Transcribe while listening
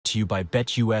to you by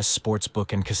BetUS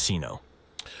Sportsbook and Casino.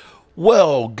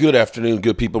 Well, good afternoon,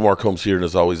 good people. Mark Holmes here, and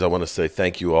as always, I want to say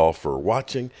thank you all for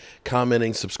watching,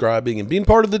 commenting, subscribing, and being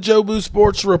part of the Joe Boo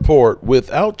Sports Report.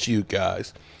 Without you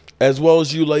guys, as well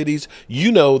as you ladies,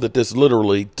 you know that this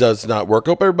literally does not work.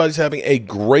 Hope everybody's having a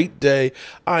great day.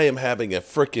 I am having a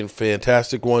freaking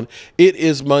fantastic one. It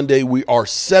is Monday. We are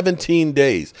 17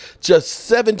 days, just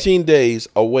 17 days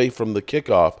away from the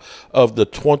kickoff of the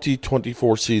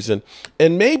 2024 season,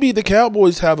 and maybe the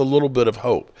Cowboys have a little bit of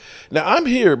hope. Now, I'm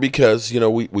here because, you know,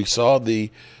 we saw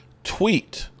the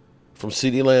tweet from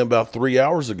CeeDee Lamb about 3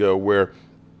 hours ago where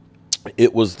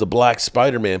it was the Black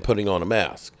Spider-Man putting on a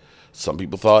mask. Some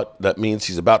people thought that means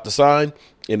he's about to sign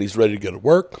and he's ready to go to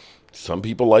work. Some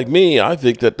people like me, I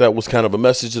think that that was kind of a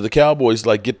message to the Cowboys,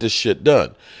 like, get this shit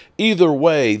done. Either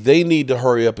way, they need to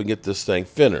hurry up and get this thing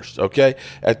finished, okay?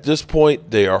 At this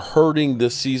point, they are hurting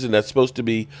this season. That's supposed to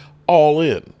be all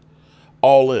in,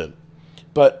 all in.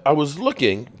 But I was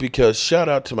looking because shout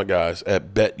out to my guys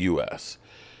at BetUS.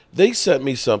 They sent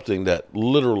me something that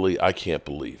literally I can't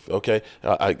believe, okay?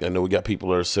 I know we got people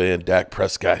that are saying, Dak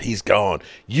Prescott, he's gone.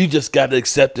 You just got to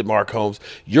accept it, Mark Holmes.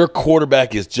 Your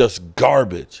quarterback is just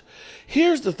garbage.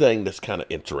 Here's the thing that's kind of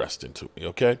interesting to me,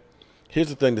 okay? Here's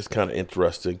the thing that's kind of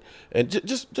interesting. And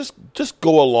just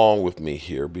go along with me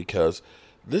here because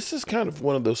this is kind of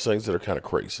one of those things that are kind of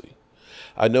crazy.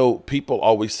 I know people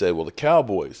always say, well, the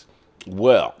Cowboys,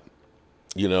 well,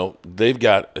 you know, they've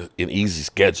got an easy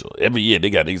schedule. Every year they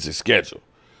got an easy schedule.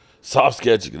 Soft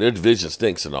schedule. Their division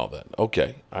stinks and all that.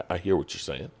 Okay, I hear what you're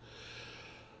saying.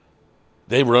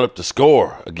 They run up the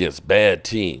score against bad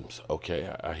teams. Okay,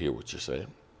 I hear what you're saying.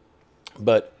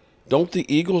 But don't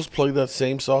the Eagles play that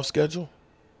same soft schedule?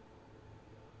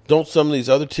 Don't some of these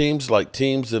other teams, like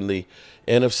teams in the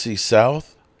NFC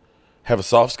South, have a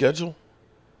soft schedule?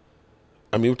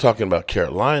 I mean, we're talking about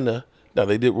Carolina. Now,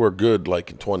 they were good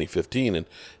like in 2015 and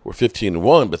were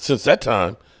 15-1, but since that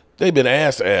time, they've been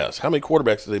ass. How many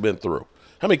quarterbacks have they been through?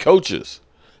 How many coaches?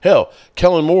 Hell,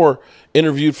 Kellen Moore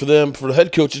interviewed for them for the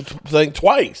head coaching thing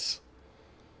twice.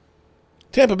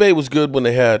 Tampa Bay was good when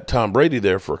they had Tom Brady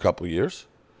there for a couple of years,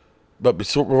 but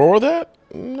before that,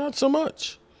 not so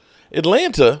much.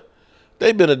 Atlanta,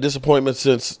 they've been a disappointment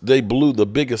since they blew the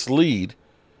biggest lead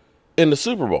in the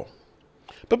Super Bowl.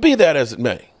 But be that as it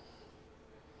may,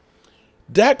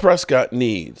 Dak Prescott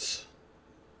needs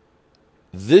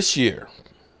this year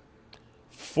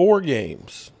 4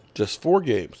 games, just 4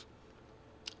 games,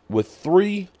 with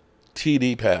 3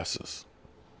 TD passes.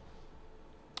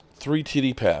 3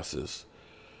 TD passes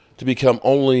to become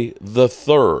only the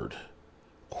 3rd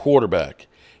quarterback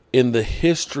in the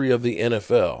history of the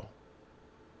NFL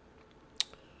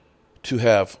to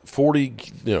have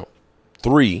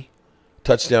 3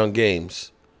 touchdown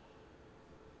games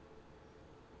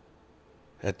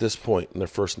at this point in their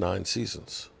first 9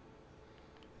 seasons.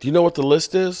 Do you know what the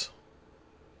list is?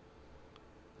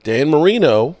 Dan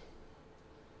Marino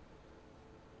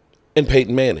and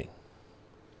Peyton Manning.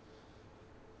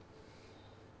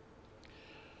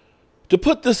 To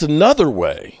put this another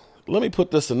way, let me put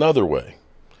this another way.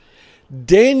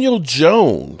 Daniel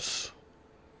Jones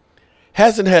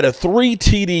hasn't had a 3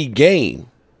 TD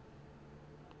game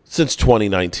since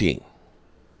 2019.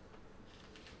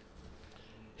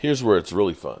 Here's where it's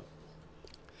really fun.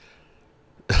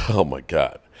 Oh, my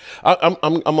God. I'm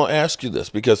going to ask you this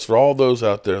because for all those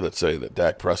out there that say that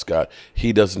Dak Prescott,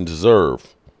 he doesn't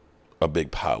deserve a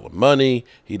big pile of money.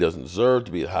 He doesn't deserve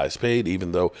to be the highest paid,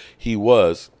 even though he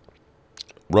was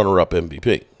runner-up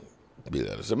MVP. Be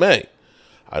that as it may.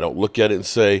 I don't look at it and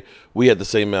say we had the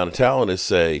same amount of talent as,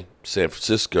 say, San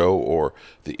Francisco or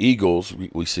the Eagles.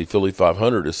 We see Philly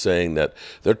 500 as saying that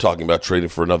they're talking about trading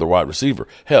for another wide receiver.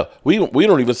 Hell, we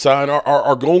don't even sign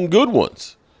our going good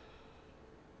ones.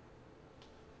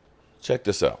 Check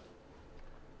this out.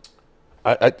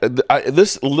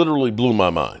 This literally blew my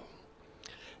mind.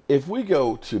 If we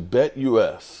go to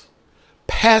BetUS,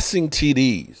 passing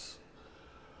TDs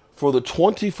for the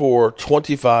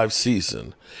 24-25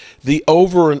 season, the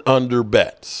over and under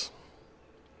bets.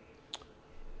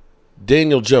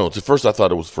 Daniel Jones. At first, I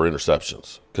thought it was for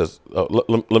interceptions because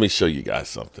let me show you guys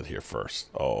something here first.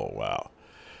 Oh, wow.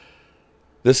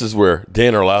 This is where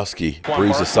Dan Orlowski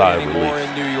breathes a sigh of relief.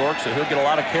 In New York, so he'll get a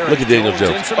lot of carries. Look at Daniel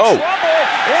Jones. Oh, in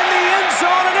the end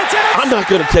zone, and it's I'm not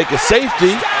going to take a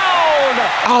safety.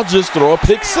 I'll just throw a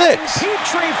pick 6.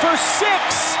 Petrie for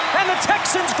 6, and the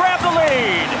Texans grab the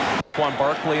lead. Quan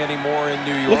Barkley anymore in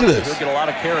New York. Look at this. He'll get a lot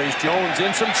of carries. Jones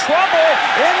in some trouble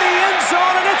in the end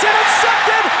zone, and it's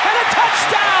intercepted, and a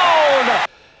touchdown.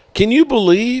 Can you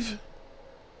believe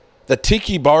that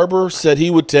Tiki Barber said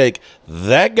he would take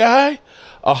that guy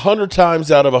 100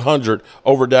 times out of 100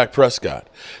 over Dak Prescott.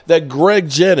 That Greg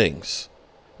Jennings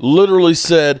literally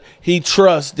said he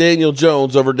trusts Daniel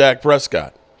Jones over Dak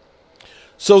Prescott.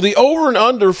 So the over and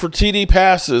under for TD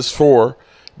passes for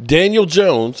Daniel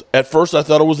Jones, at first I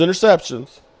thought it was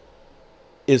interceptions,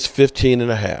 is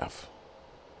 15.5.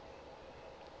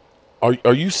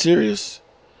 Are you serious?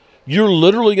 You're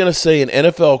literally going to say an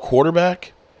NFL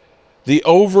quarterback, the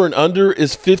over and under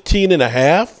is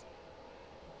 15.5?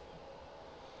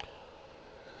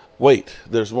 Wait,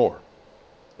 there's more.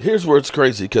 Here's where it's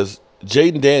crazy, because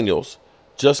Jaden Daniels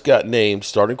just got named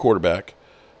starting quarterback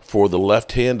for the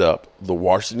left hand up, the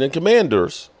Washington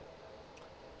Commanders.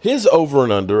 His over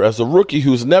and under as a rookie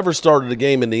who's never started a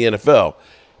game in the NFL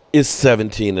is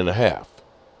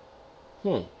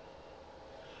 17.5.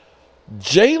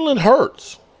 Jalen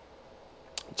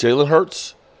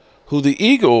Hurts, who the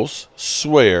Eagles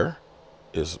swear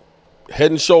is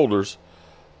head and shoulders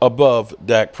above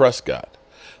Dak Prescott.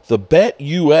 The Bet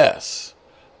US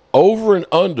over and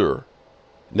under,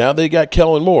 now they got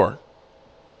Kellen Moore,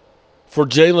 for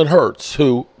Jalen Hurts,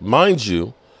 who, mind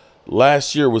you,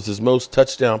 last year was his most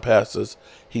touchdown passes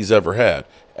he's ever had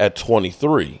at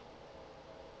 23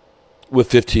 with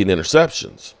 15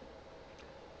 interceptions.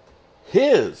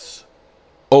 His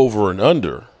over and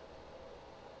under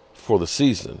for the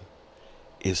season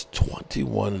is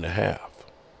 21.5.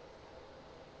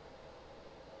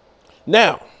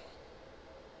 Now,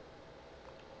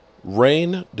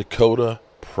 Rain Dakota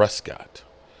Prescott,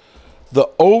 the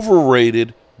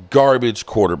overrated garbage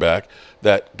quarterback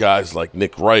that guys like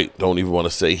Nick Wright don't even want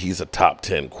to say he's a top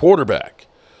 10 quarterback.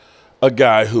 A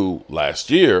guy who last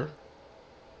year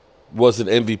was an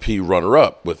MVP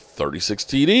runner-up with 36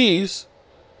 TDs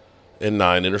and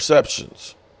 9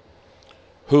 interceptions.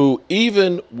 Who,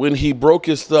 even when he broke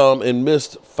his thumb and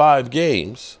missed 5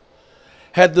 games,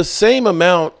 had the same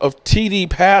amount of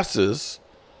TD passes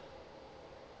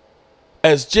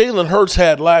as Jalen Hurts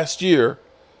had last year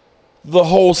the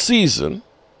whole season.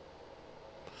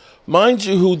 Mind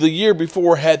you, who the year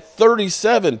before had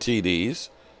 37 TDs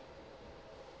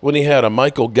when he had a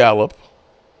Michael Gallup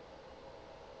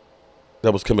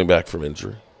that was coming back from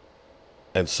injury,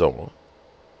 and so on.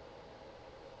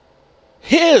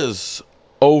 His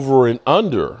over and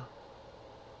under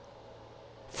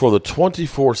for the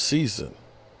 24 season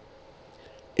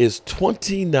is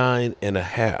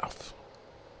 29.5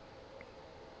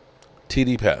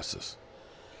 TD passes.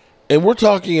 And we're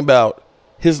talking about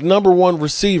his number one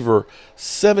receiver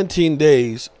 17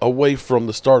 days away from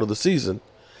the start of the season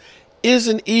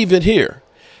isn't even here.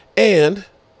 And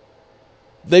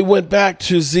they went back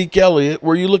to Zeke Elliott,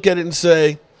 where you look at it and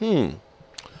say,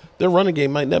 their running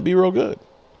game might not be real good.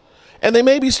 And they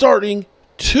may be starting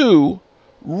 2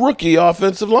 rookie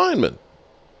offensive linemen.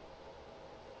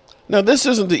 Now, this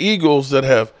isn't the Eagles that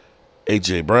have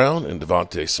A.J. Brown and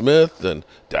Devontae Smith and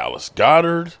Dallas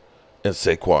Goedert and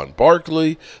Saquon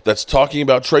Barkley that's talking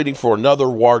about trading for another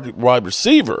wide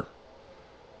receiver.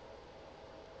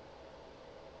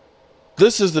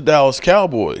 This is the Dallas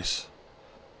Cowboys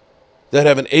that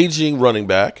have an aging running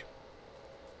back,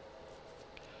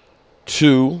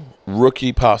 2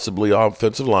 rookie, possibly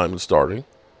offensive linemen starting,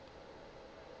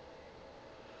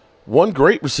 1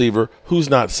 great receiver who's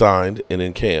not signed and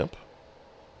in camp,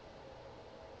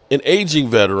 an aging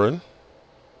veteran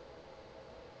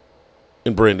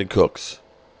in Brandon Cooks,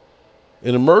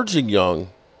 an emerging young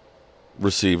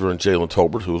receiver in Jalen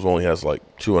Tolbert, who only has like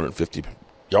 250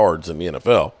 yards in the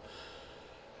NFL,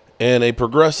 and a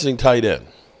progressing tight end.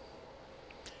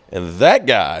 And that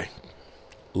guy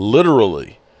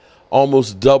literally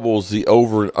almost doubles the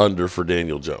over and under for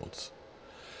Daniel Jones.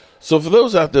 So for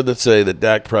those out there that say that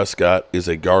Dak Prescott is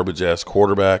a garbage-ass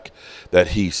quarterback, that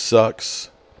he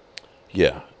sucks,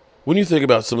 yeah. When you think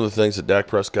about some of the things that Dak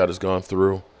Prescott has gone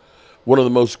through, one of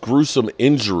the most gruesome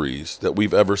injuries that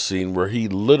we've ever seen, where he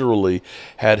literally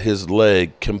had his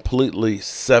leg completely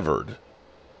severed,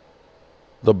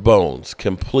 the bones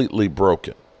completely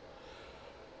broken.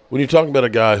 When you're talking about a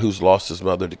guy who's lost his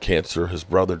mother to cancer, his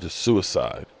brother to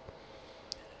suicide,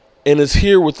 and is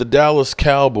here with the Dallas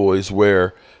Cowboys,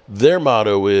 where their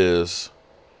motto is,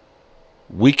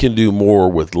 we can do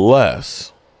more with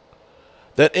less,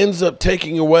 that ends up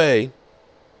taking away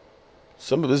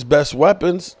some of his best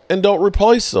weapons and don't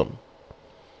replace them.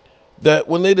 That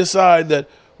when they decide that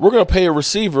we're going to pay a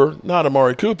receiver, not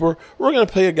Amari Cooper, we're going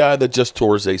to pay a guy that just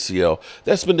tore his ACL,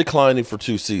 that's been declining for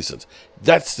 2 seasons.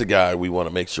 That's the guy we want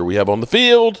to make sure we have on the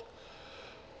field.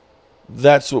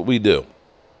 That's what we do.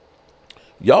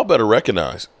 Y'all better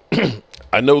recognize,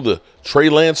 I know the Trey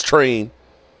Lance train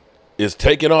is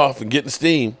taking off and getting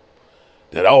steam.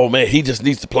 that, oh, man, he just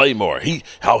needs to play more.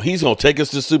 How he's going to take us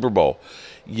to the Super Bowl.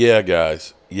 Yeah,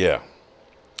 guys, yeah.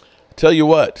 Tell you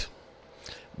what,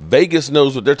 Vegas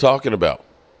knows what they're talking about.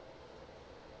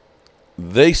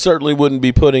 They certainly wouldn't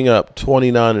be putting up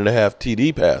 29.5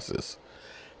 TD passes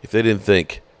if they didn't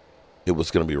think it was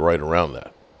going to be right around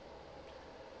that.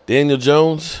 Daniel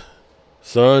Jones,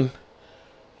 son,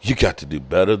 you got to do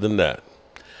better than that.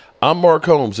 I'm Mark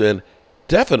Holmes, and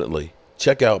definitely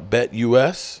check out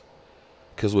BetUS,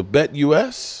 because with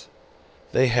BetUS,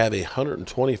 they have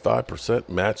 125%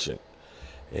 matching.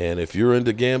 And if you're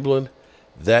into gambling,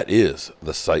 that is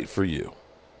the site for you.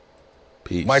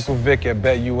 Peace. Michael Vick at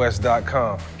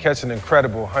BetUS.com. Catch an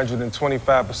incredible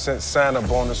 125% sign-up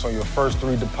bonus on your first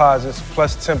 3 deposits,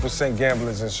 plus 10%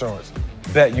 gambler's insurance.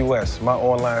 BetUS, my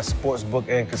online sports book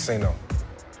and casino.